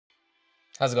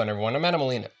How's it going, everyone? I'm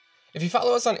Molina. If you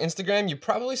follow us on Instagram, you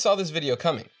probably saw this video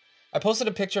coming. I posted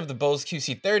a picture of the Bose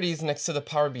QC30s next to the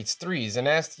Powerbeats 3s and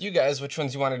asked you guys which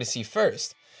ones you wanted to see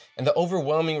first, and the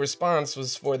overwhelming response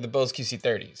was for the Bose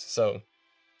QC30s, so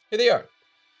here they are.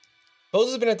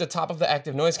 Bose has been at the top of the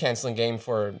active noise canceling game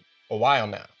for a while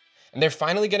now, and they're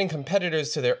finally getting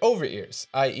competitors to their over-ears,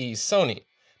 i.e. Sony,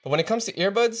 but when it comes to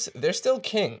earbuds, they're still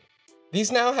king.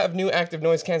 These now have new active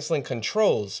noise canceling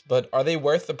controls, but are they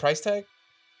worth the price tag?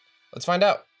 Let's find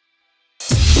out.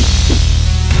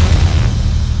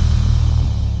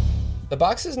 The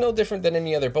box is no different than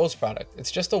any other Bose product. It's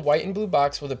just a white and blue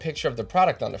box with a picture of the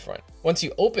product on the front. Once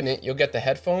you open it, you'll get the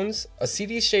headphones, a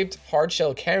CD-shaped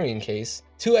hard-shell carrying case,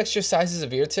 2 extra sizes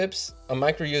of ear tips, a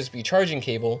micro USB charging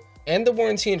cable, and the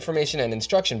warranty information and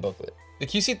instruction booklet. The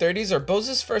QC30s are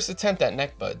Bose's first attempt at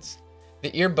neck buds.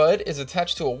 The earbud is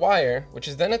attached to a wire, which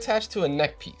is then attached to a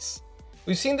neck piece.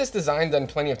 We've seen this design done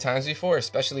plenty of times before,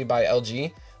 especially by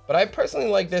LG, but I personally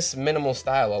like this minimal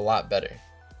style a lot better.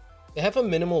 They have a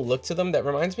minimal look to them that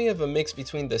reminds me of a mix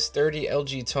between the sturdy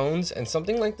LG tones and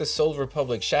something like the Soul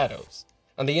Republic shadows.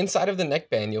 On the inside of the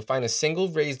neckband, you'll find a single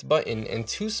raised button and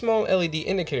 2 small LED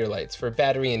indicator lights for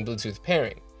battery and Bluetooth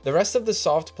pairing. The rest of the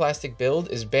soft plastic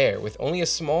build is bare with only a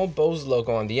small Bose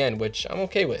logo on the end, which I'm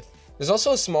okay with. There's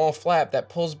also a small flap that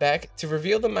pulls back to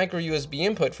reveal the micro USB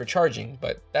input for charging,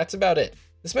 but that's about it.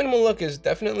 This minimal look is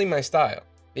definitely my style.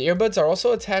 The earbuds are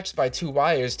also attached by 2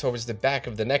 wires towards the back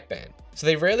of the neckband, so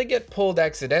they rarely get pulled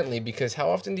accidentally because how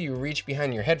often do you reach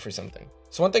behind your head for something?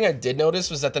 So one thing I did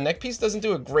notice was that the neckpiece doesn't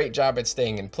do a great job at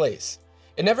staying in place.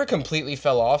 It never completely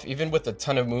fell off even with a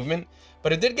ton of movement,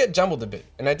 but it did get jumbled a bit,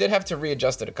 and I did have to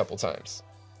readjust it a couple times.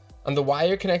 On the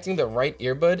wire connecting the right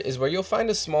earbud is where you'll find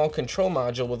a small control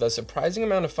module with a surprising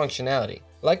amount of functionality.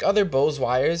 Like other Bose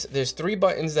wires, there's 3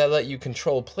 buttons that let you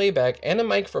control playback and a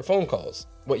mic for phone calls.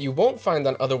 What you won't find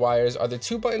on other wires are the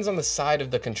 2 buttons on the side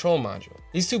of the control module.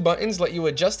 These 2 buttons let you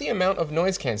adjust the amount of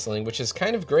noise canceling, which is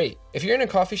kind of great. If you're in a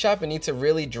coffee shop and need to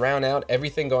really drown out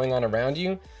everything going on around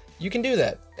you, you can do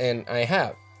that, and I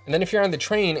have. And then if you're on the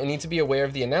train and need to be aware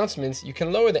of the announcements, you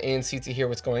can lower the ANC to hear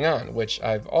what's going on, which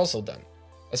I've also done.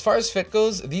 As far as fit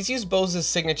goes, these use Bose's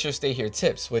signature stay here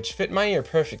tips, which fit my ear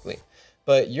perfectly,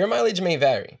 but your mileage may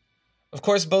vary. Of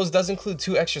course, Bose does include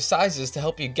 2 extra sizes to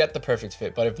help you get the perfect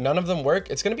fit, but if none of them work,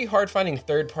 it's going to be hard finding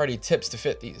third-party tips to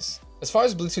fit these. As far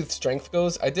as Bluetooth strength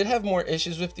goes, I did have more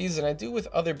issues with these than I do with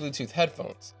other Bluetooth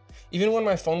headphones. Even when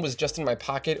my phone was just in my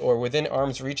pocket or within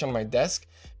arm's reach on my desk,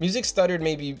 music stuttered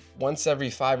maybe once every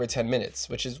 5 or 10 minutes,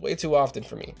 which is way too often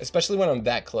for me, especially when I'm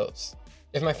that close.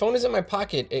 If my phone is in my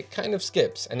pocket, it kind of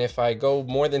skips, and if I go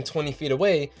more than 20 feet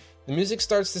away, the music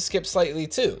starts to skip slightly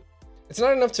too. It's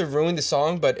not enough to ruin the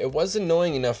song, but it was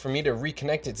annoying enough for me to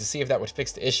reconnect it to see if that would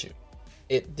fix the issue.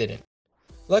 It didn't.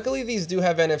 Luckily, these do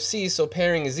have NFC, so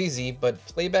pairing is easy, but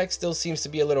playback still seems to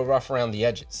be a little rough around the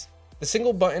edges. The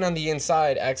single button on the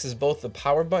inside acts as both the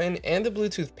power button and the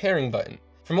Bluetooth pairing button.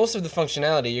 For most of the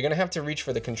functionality, you're going to have to reach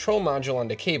for the control module on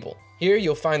the cable. Here,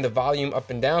 you'll find the volume up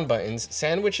and down buttons,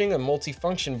 sandwiching a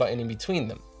multifunction button in between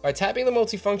them. By tapping the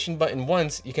multifunction button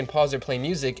once, you can pause or play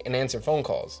music and answer phone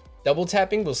calls. Double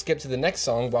tapping will skip to the next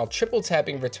song, while triple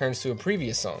tapping returns to a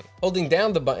previous song. Holding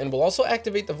down the button will also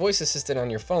activate the voice assistant on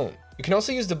your phone. You can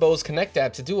also use the Bose Connect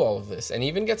app to do all of this, and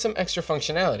even get some extra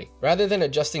functionality. Rather than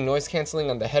adjusting noise canceling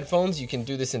on the headphones, you can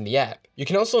do this in the app. You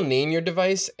can also name your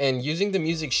device, and using the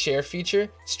music share feature,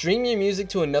 stream your music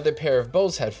to another pair of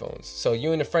Bose headphones, so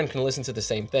you and a friend can listen to the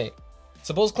same thing.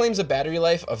 So Bose claims a battery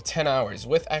life of 10 hours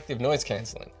with active noise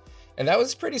canceling, and that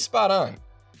was pretty spot on.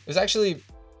 It was actually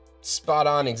spot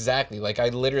on exactly, like I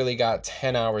literally got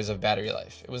 10 hours of battery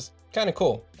life. It was kind of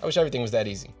cool. I wish everything was that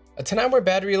easy. A 10-hour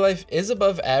battery life is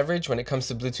above average when it comes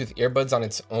to Bluetooth earbuds on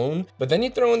its own, but then you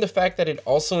throw in the fact that it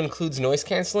also includes noise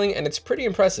canceling and it's pretty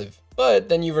impressive. But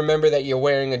then you remember that you're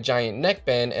wearing a giant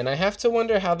neckband, and I have to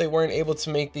wonder how they weren't able to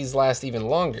make these last even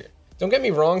longer. Don't get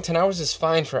me wrong, 10 hours is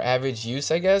fine for average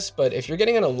use, I guess, but if you're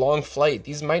getting on a long flight,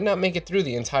 these might not make it through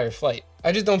the entire flight.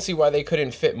 I just don't see why they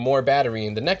couldn't fit more battery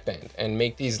in the neckband and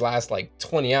make these last like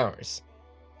 20 hours.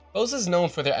 Bose is known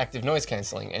for their active noise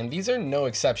canceling, and these are no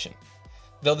exception.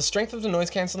 Though the strength of the noise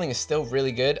canceling is still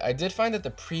really good, I did find that the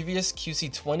previous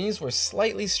QC20s were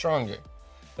slightly stronger.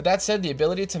 But that said, the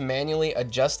ability to manually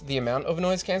adjust the amount of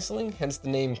noise canceling, hence the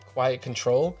name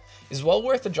QuietControl, is well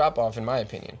worth the drop off in my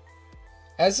opinion.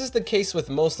 As is the case with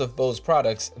most of Bose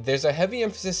products, there's a heavy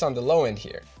emphasis on the low end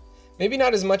here. Maybe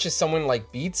not as much as someone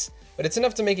like Beats, but it's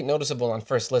enough to make it noticeable on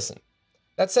first listen.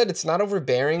 That said, it's not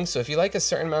overbearing, so if you like a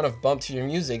certain amount of bump to your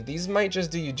music, these might just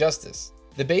do you justice.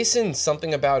 The bass in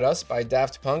Something About Us by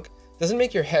Daft Punk Doesn't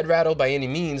make your head rattle by any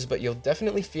means, but you'll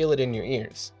definitely feel it in your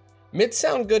ears. Mids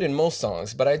sound good in most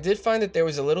songs, but I did find that there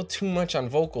was a little too much on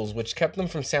vocals, which kept them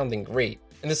from sounding great.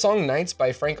 In the song Nights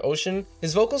by Frank Ocean,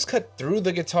 his vocals cut through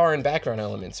the guitar and background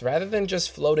elements rather than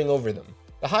just floating over them.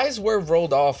 The highs were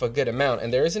rolled off a good amount,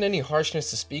 and there isn't any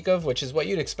harshness to speak of, which is what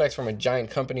you'd expect from a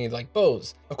giant company like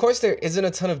Bose. Of course, there isn't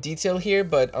a ton of detail here,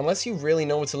 but unless you really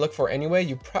know what to look for anyway,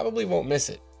 you probably won't miss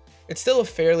it. It's still a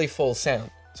fairly full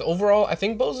sound. So overall, I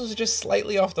think Bose was just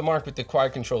slightly off the mark with the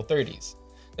QuietControl 30s.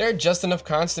 There are just enough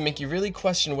cons to make you really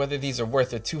question whether these are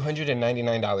worth a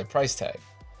 $299 price tag.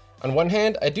 On one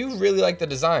hand, I do really like the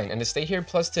design, and the Stay Here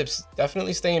Plus tips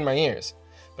definitely stay in my ears.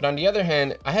 But on the other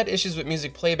hand, I had issues with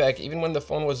music playback even when the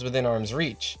phone was within arm's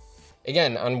reach.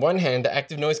 Again, on one hand, the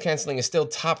active noise cancelling is still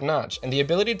top notch, and the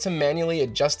ability to manually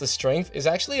adjust the strength is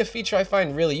actually a feature I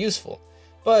find really useful.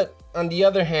 But on the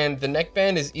other hand, the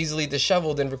neckband is easily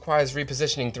disheveled and requires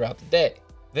repositioning throughout the day.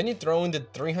 Then you throw in the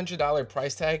 $300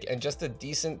 price tag and just a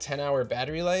decent 10-hour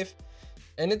battery life,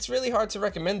 and it's really hard to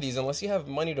recommend these unless you have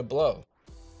money to blow.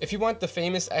 If you want the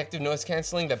famous active noise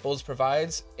cancelling that Bose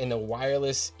provides in a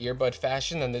wireless earbud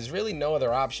fashion, then there's really no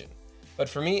other option. But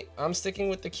for me, I'm sticking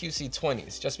with the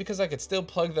QC20s, just because I could still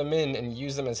plug them in and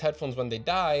use them as headphones when they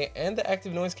die, and the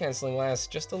active noise cancelling lasts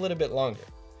just a little bit longer.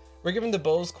 We're giving the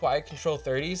Bose QuietControl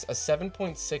 30s a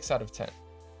 7.6 out of 10.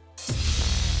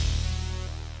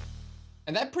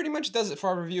 And that pretty much does it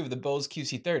for our review of the Bose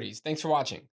QC30s. Thanks for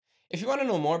watching. If you want to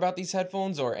know more about these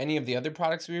headphones or any of the other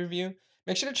products we review,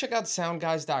 make sure to check out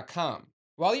SoundGuys.com.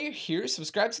 While you're here,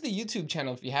 subscribe to the YouTube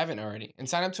channel if you haven't already, and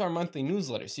sign up to our monthly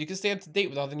newsletter so you can stay up to date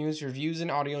with all the news, reviews,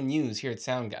 and audio news here at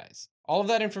SoundGuys. All of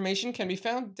that information can be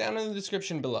found down in the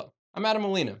description below. I'm Adam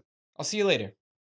Molina. I'll see you later.